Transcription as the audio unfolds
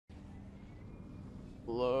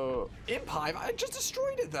Low imp hive. I just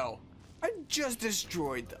destroyed it though. I just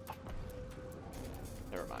destroyed them.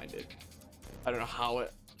 Never mind it. I don't know how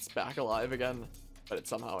it's back alive again, but it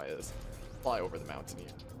somehow is. Fly over the mountain here.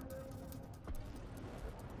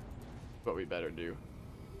 What we better do.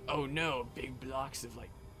 Oh no, big blocks of like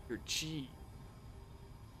your chi.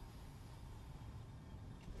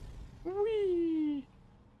 Whee!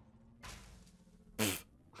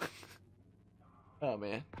 Oh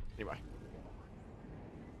man. Anyway.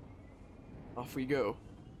 Off we go.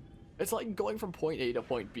 It's like going from point A to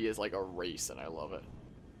point B is like a race and I love it.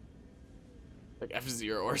 Like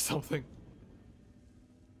F-Zero or something.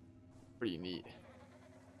 Pretty neat.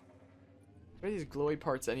 What are these glowy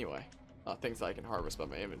parts anyway? Things that I can harvest, but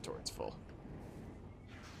my inventory's full.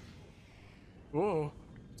 Whoa.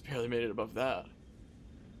 It's barely made it above that.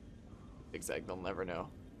 Zigzag, they'll never know.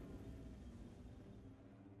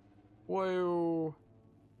 Whoa.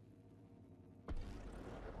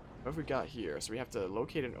 What have we got here? So we have to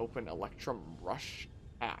locate and open Electrum Rush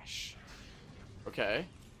Ash. Okay.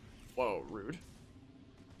 Whoa, rude.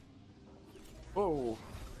 Whoa.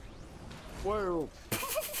 Whoa.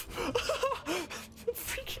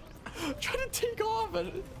 Freaking trying to take off and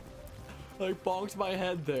it, like bonked my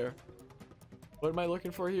head there. What am I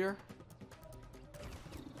looking for here?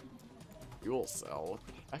 Fuel cell. What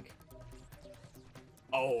the heck?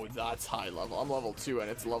 Oh, that's high level. I'm level 2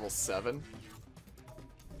 and it's level 7.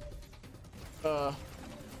 Whoa.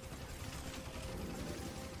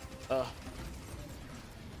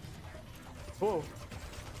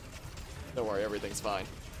 Don't worry, everything's fine.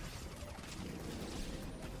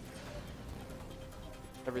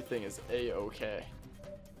 Everything is a-okay.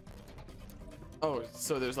 Oh,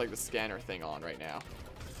 so there's like the scanner thing on right now.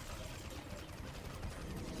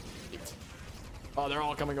 Neat. Oh, they're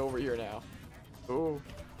all coming over here now. Ooh.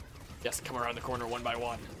 Yes, come around the corner one by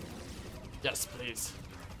one. Yes, please.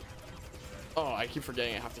 Oh, I keep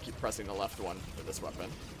forgetting I have to keep pressing the left one for this weapon.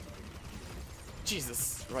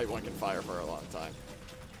 Jesus, the right one can fire for a long time.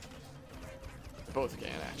 Both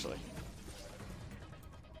can, actually.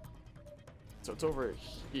 So it's over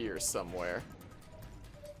here somewhere.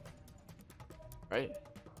 Right?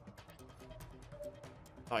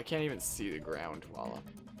 Oh, I can't even see the ground while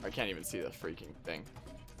I can't even see the freaking thing.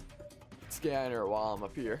 Scanner while I'm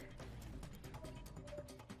up here.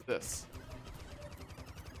 This.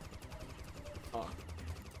 Oh.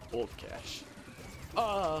 Old cache.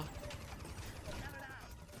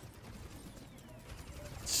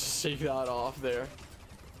 Shake that off there.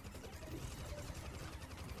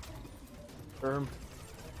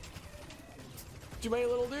 Too many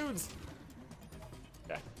little dudes.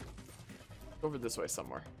 Okay. Over this way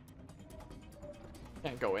somewhere.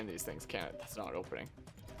 Can't go in these things, can it? That's not opening.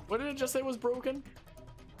 What did it just say was broken?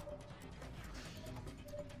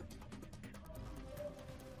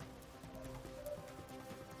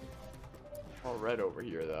 All red over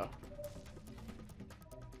here though.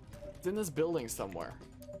 It's in this building somewhere.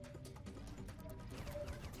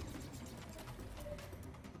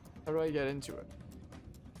 How do I get into it?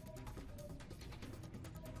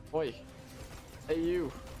 Oi. Hey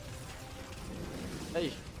you.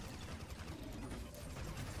 Hey.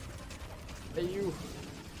 Hey you.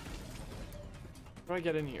 How do I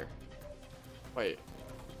get in here? Wait.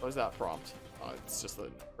 What was that prompt? Oh, it's just the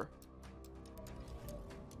number.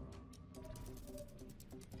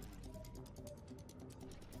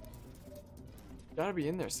 Gotta be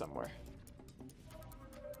in there somewhere.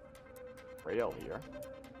 Rail here.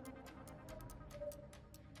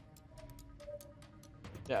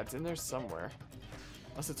 Yeah, it's in there somewhere.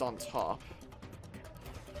 Unless it's on top.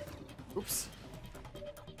 Oops.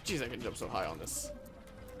 Jeez, I can jump so high on this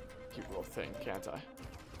cute little thing, can't I?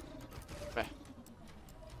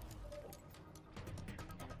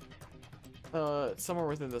 Meh. Somewhere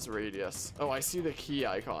within this radius. Oh, I see the key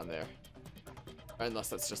icon there. Unless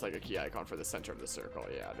that's just like a key icon for the center of the circle.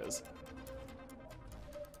 Yeah, it is.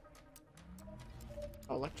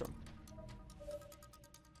 Oh, Electrum.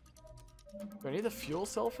 Do I need the fuel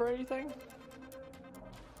cell for anything?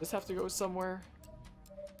 Does this have to go somewhere?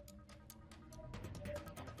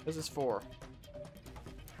 What is this for?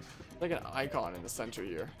 Like an icon in the center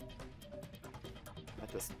here. At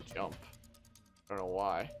this jump. I don't know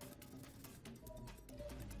why.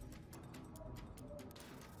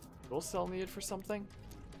 Fuel cell needed for something?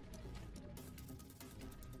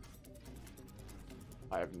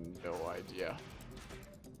 I have no idea.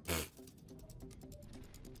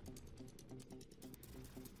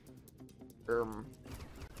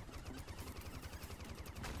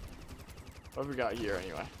 What have we got here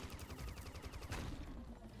anyway?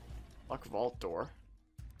 Lock vault door.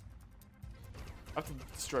 I have to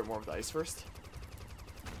destroy more of the ice first.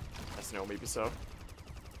 snow, maybe so.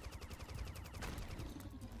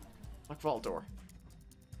 Lock vault door.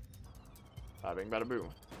 Bada bing, bada boom.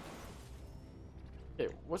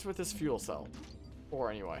 Okay, what's with this fuel cell?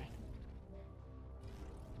 Or anyway.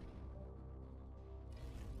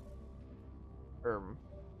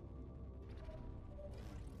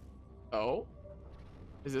 Oh?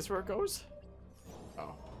 Is this where it goes?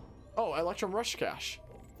 Oh. Oh, Electrum Rush Cache.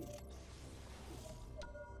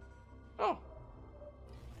 Oh.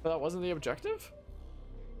 But that wasn't the objective?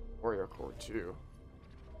 Warrior Core 2.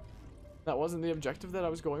 That wasn't the objective that I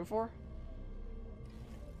was going for?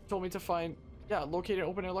 Told me to find, yeah, locate and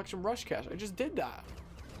open an Electrum Rush Cache. I just did that.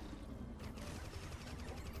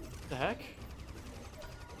 The heck?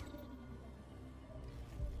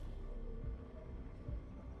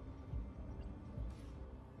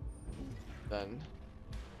 Then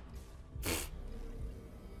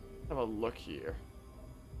have a look here.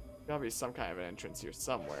 Gotta be some kind of an entrance here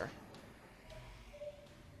somewhere.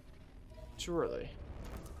 Surely.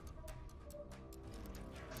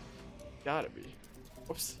 Gotta be.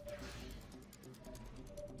 Whoops.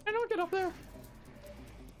 I don't get up there.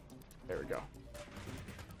 There we go.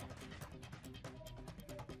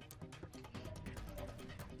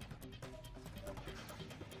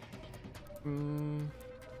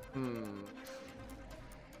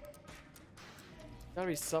 Gotta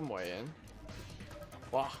be some way in.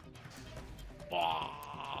 Wow.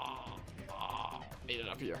 Made it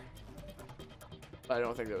up here. But I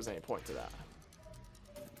don't think there was any point to that.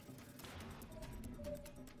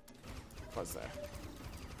 Was there?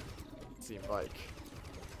 Seemed like.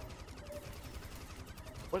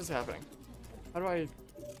 What is happening? How do I...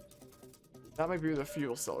 That might be where the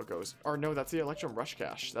fuel cell goes. Or no, that's the Electrum Rush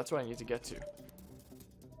Cache. That's what I need to get to.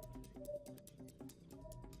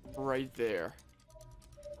 Right there.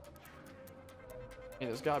 I mean,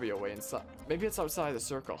 there's gotta be a way inside. Maybe it's outside the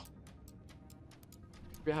circle.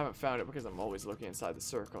 Maybe I haven't found it because I'm always looking inside the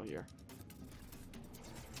circle here.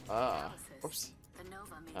 Ah. Oops.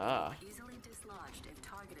 Ah. Easily dislodged if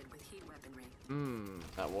targeted with heat weaponry.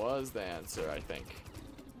 That was the answer, I think.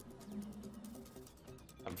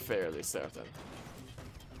 I'm fairly certain.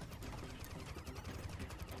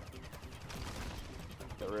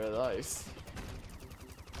 Get rid of the ice.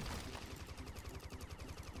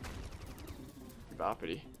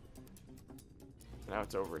 Boppity. Now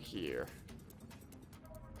it's over here.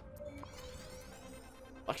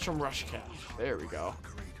 Electrum Rush Cache. There we go.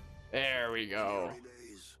 There we go.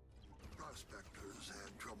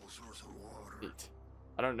 Neat.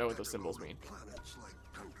 I don't know what those symbols mean.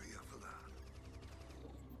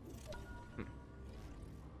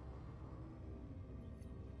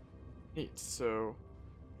 Neat. So,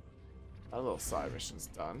 a little side mission's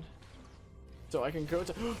done. So I can go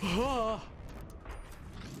to.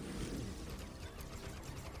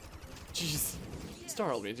 Jeez.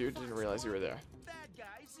 Startled me, dude. Didn't realize you were there. Bad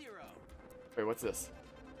guy 0. Wait, what's this?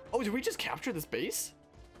 Oh, did we just capture this base?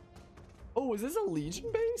 Oh, is this a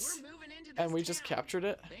Legion base? We're moving into this And we just town. captured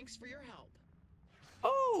it? Thanks for your help.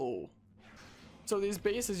 Oh! So these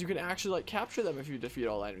bases, you can actually like capture them if you defeat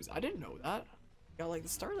all enemies. I didn't know that. Got like the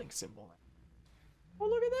Starlink symbol. Oh,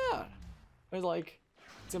 look at that. There's like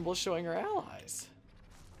symbols showing our allies.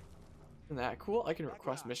 Isn't that cool? I can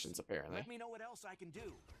request missions apparently. Let me know what else I can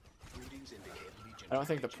do. Readings indicate Legion I don't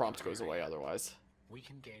think the tracking prompt goes area. away otherwise. We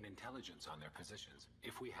can gain intelligence on their positions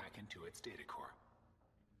if we hack into its data core.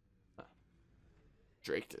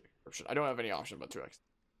 Drake description. I don't have any option but to X.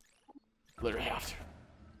 Literally have to.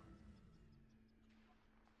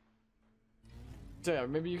 So yeah,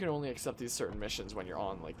 maybe you can only accept these certain missions when you're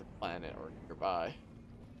on like the planet or nearby.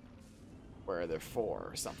 Where they're for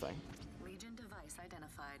or something. Legion device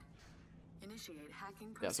identified. Initiate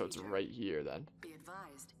hacking procedure. Yeah, so it's right here then. Be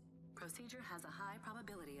advised. Procedure has a high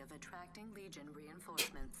probability of attracting Legion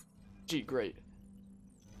reinforcements. Gee, great.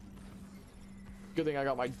 Good thing I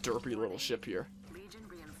got my derpy little ship here. Legion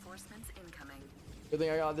reinforcements incoming. Good thing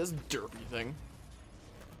I got this derpy thing.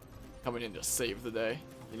 Coming in to save the day,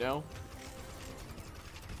 you know?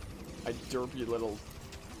 My derpy little...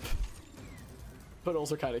 but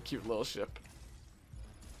also kind of cute little ship.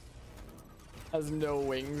 Has no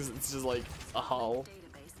wings, it's just like a hull.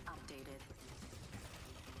 Database updated.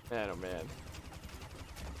 Man, oh man.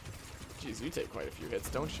 Jeez, you take quite a few hits,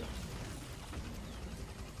 don't you?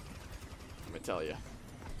 Let me tell you.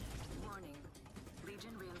 Warning.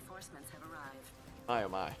 Legion reinforcements have arrived. My oh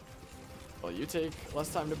my. Well, you take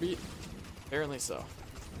less time to beat? Apparently so.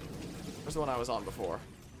 Where's the one I was on before?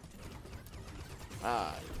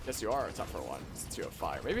 Ah, I guess you are a tougher one since you have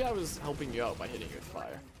fire. Maybe I was helping you out by hitting you with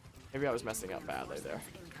fire. Maybe I was messing up badly there.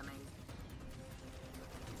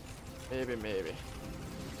 Incoming. Maybe.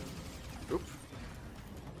 Oop.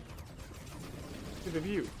 Look at the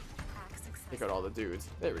view. Hack successful. Take out all the dudes.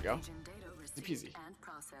 There we go. Legion data Easy received peasy. and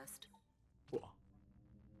processed. Cool.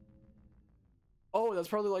 Oh, that's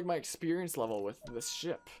probably like my experience level with this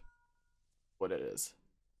ship. What it is.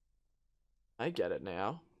 I get it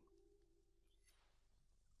now.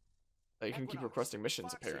 You can keep requesting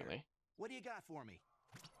missions, Fox here. apparently. What do you got for me?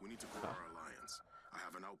 We need to grow our alliance. I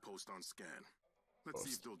have an outpost on scan. Let's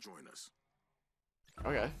see if they'll join us.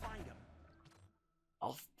 Okay. Find him.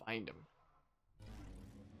 I'll find him.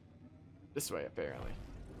 This way, apparently.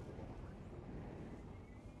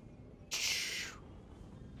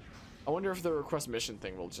 I wonder if the request mission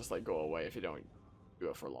thing will just like go away if you don't do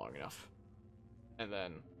it for long enough. And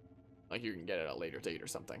then, like, you can get it at a later date or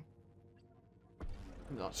something.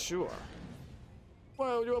 I'm not sure.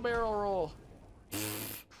 Whoa, do a barrel roll.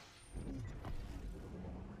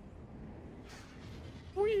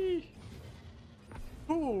 Whee!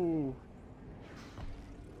 Ooh.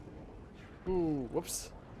 Ooh, whoops.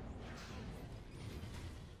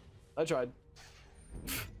 I tried.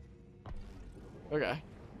 Okay.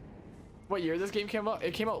 What year this game came out?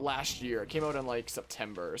 It came out last year. It came out in like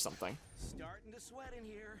September or something. Starting to sweat in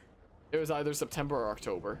here. It was either September or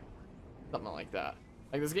October. Something like that.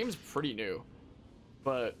 Like, this game's pretty new.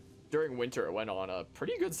 But during winter it went on a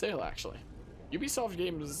pretty good sale, actually. Ubisoft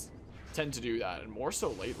games tend to do that, and more so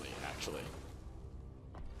lately, actually.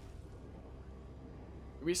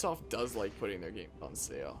 Ubisoft does like putting their games on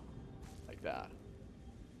sale like that.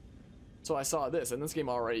 So I saw this, and this game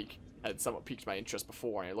already had somewhat piqued my interest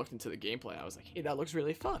before, and I looked into the gameplay, and I was like, hey, that looks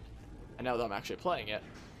really fun. And now that I'm actually playing it,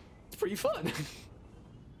 it's pretty fun.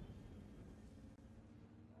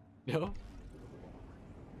 You know?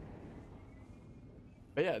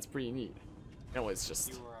 But yeah, it's pretty neat. You know, it's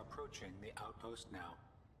just You are approaching the outpost now.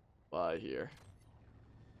 fly here.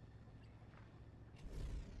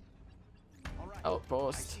 All right.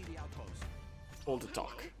 Outpost. I see the outpost. Hold to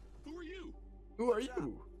talk. Who are you? Who are What's up?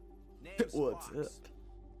 you? Name's What's Fox. up?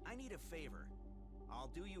 I need a favor.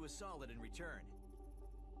 I'll do you a solid in return.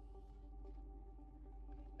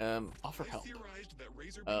 Offer help. I theorized that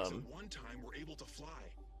razor beaks Um, at one time were able to fly.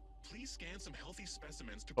 Please scan some healthy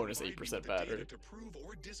specimens to Bonus provide me 8% with the data battery. to prove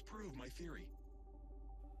or disprove my theory.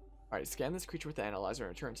 Alright, scan this creature with the analyzer and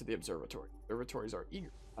return to the observatory. Observatories are eager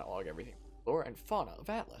to catalog everything. Flora and fauna of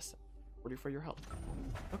Atlas. Ready for your help.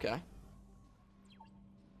 Okay.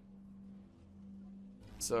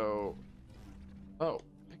 So, oh,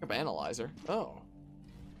 pick up analyzer. Oh,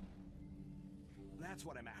 That's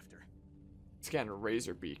what I'm after. scan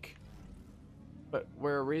razor beak. But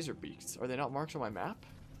where are razor beaks? Are they not marked on my map?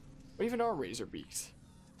 What even are razor beaks?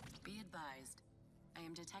 Be advised. I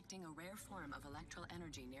am detecting a rare form of electral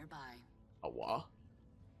energy nearby. A what?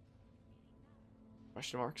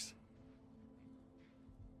 Question marks.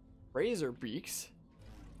 Razor beaks.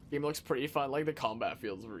 Game looks pretty fun. Like, the combat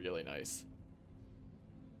feels really nice.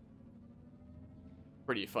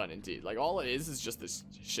 Pretty fun indeed. Like, all it is just the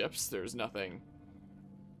ships. There's nothing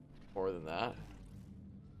more than that.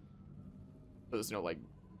 There's no like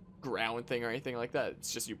ground thing or anything like that.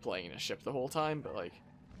 It's just you playing in a ship the whole time. But like,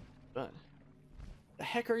 fun. The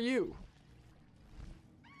heck are you?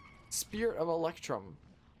 Spirit of Electrum.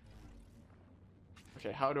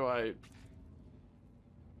 Okay, how do I...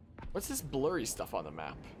 What's this blurry stuff on the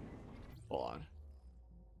map? Hold on.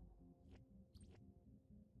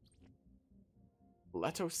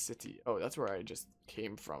 Leto City. Oh, that's where I just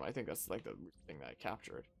came from. I think that's like the thing that I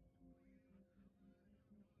captured.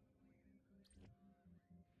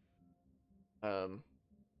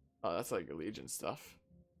 Oh, that's like Legion stuff.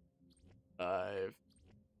 I've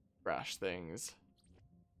crashed things.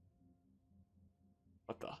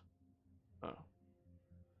 What the? Oh.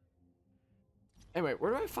 Anyway,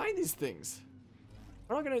 where do I find these things?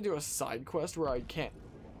 I'm not gonna do a side quest where I can't.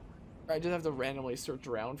 I just have to randomly search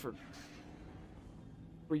around for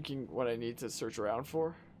freaking what I need to search around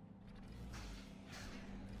for.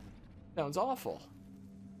 Sounds awful.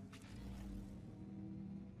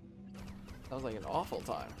 Sounds like an awful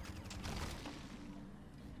time.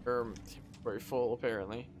 Very full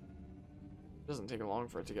apparently. Doesn't take long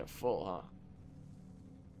for it to get full, huh?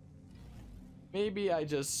 Maybe I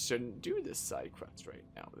just shouldn't do this side quest right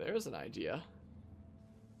now. There's an idea.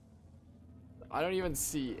 I don't even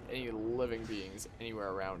see any living beings anywhere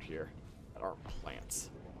around here that aren't plants.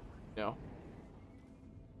 No.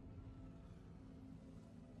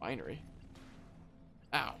 Winery.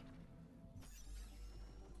 Ow.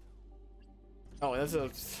 Oh, that's the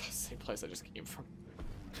same place I just came from.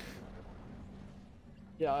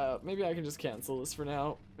 Yeah, maybe I can just cancel this for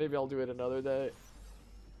now. Maybe I'll do it another day.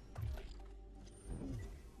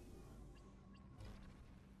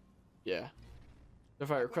 Yeah.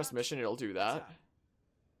 If I request mission, it'll do that.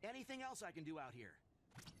 Anything else I can do out here?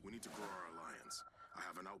 We need to grow our alliance. I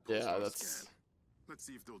have an outpost Yeah, on that's... scan. Let's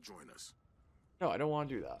see if they'll join us. No, I don't want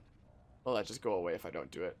to do that. Well, that just go away if I don't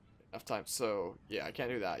do it enough time. So, yeah, I can't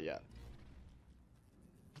do that yet.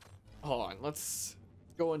 Hold on, let's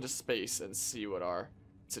go into space and see what our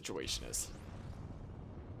situation is.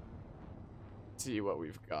 See what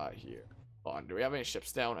we've got here. Hold on, do we have any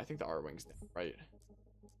ships down? I think the R-Wing's down, right?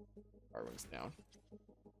 R-Wing's down.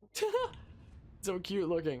 So cute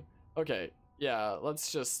looking. Okay, yeah,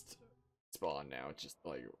 let's just spawn now. Just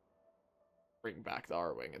like bring back the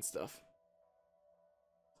R-Wing and stuff.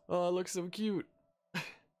 Oh, it looks so cute.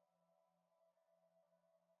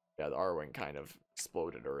 Yeah, the R-Wing kind of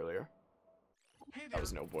exploded earlier. Hey there. That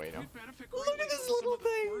was no bueno. You'd benefit Look greatly at this from little some of the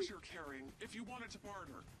thing. furs you're carrying if you wanted to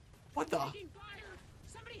barter. What the? Taking fire!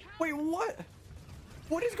 Somebody help! Wait, what?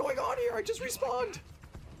 What is going on here? I just respawned.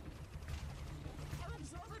 Our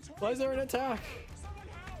observatory. Why is there an attack? Someone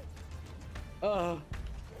help!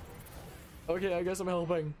 Okay, I guess I'm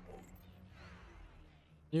helping.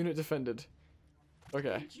 Unit defended.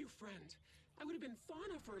 Okay. Thank you, friend. I would have been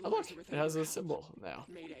fauna Oh, fertilizer look, without it has your a help. symbol now.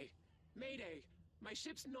 Mayday. Mayday. My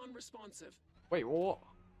ship's non-responsive. Wait, what?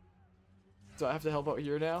 So I have to help out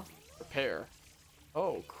here now? Repair.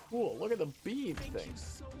 Oh, cool. Look at the beam Thank thing. you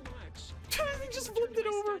so much. He just flipped it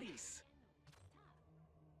over. Studies.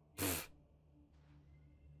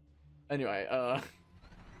 Anyway, I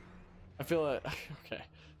feel it. Okay.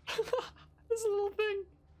 This little thing.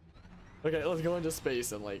 Okay, let's go into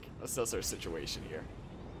space and like assess our situation here.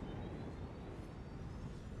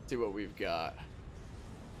 See what we've got.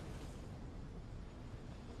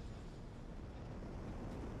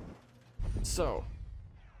 So,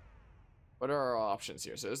 what are our options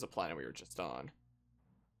here? So there's the planet we were just on.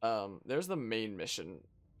 There's the main mission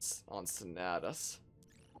on Sinatus.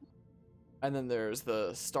 And then there's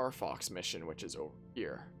the Star Fox mission, which is over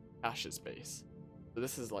here, Ash's base. So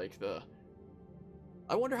this is like the...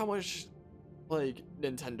 I wonder how much like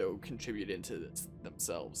Nintendo contributed into this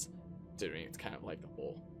themselves, considering it's kind of like the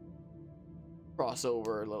whole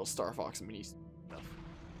crossover little Star Fox mini stuff.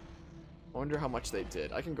 I wonder how much they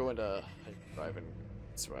did. I can go into driving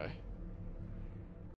this way.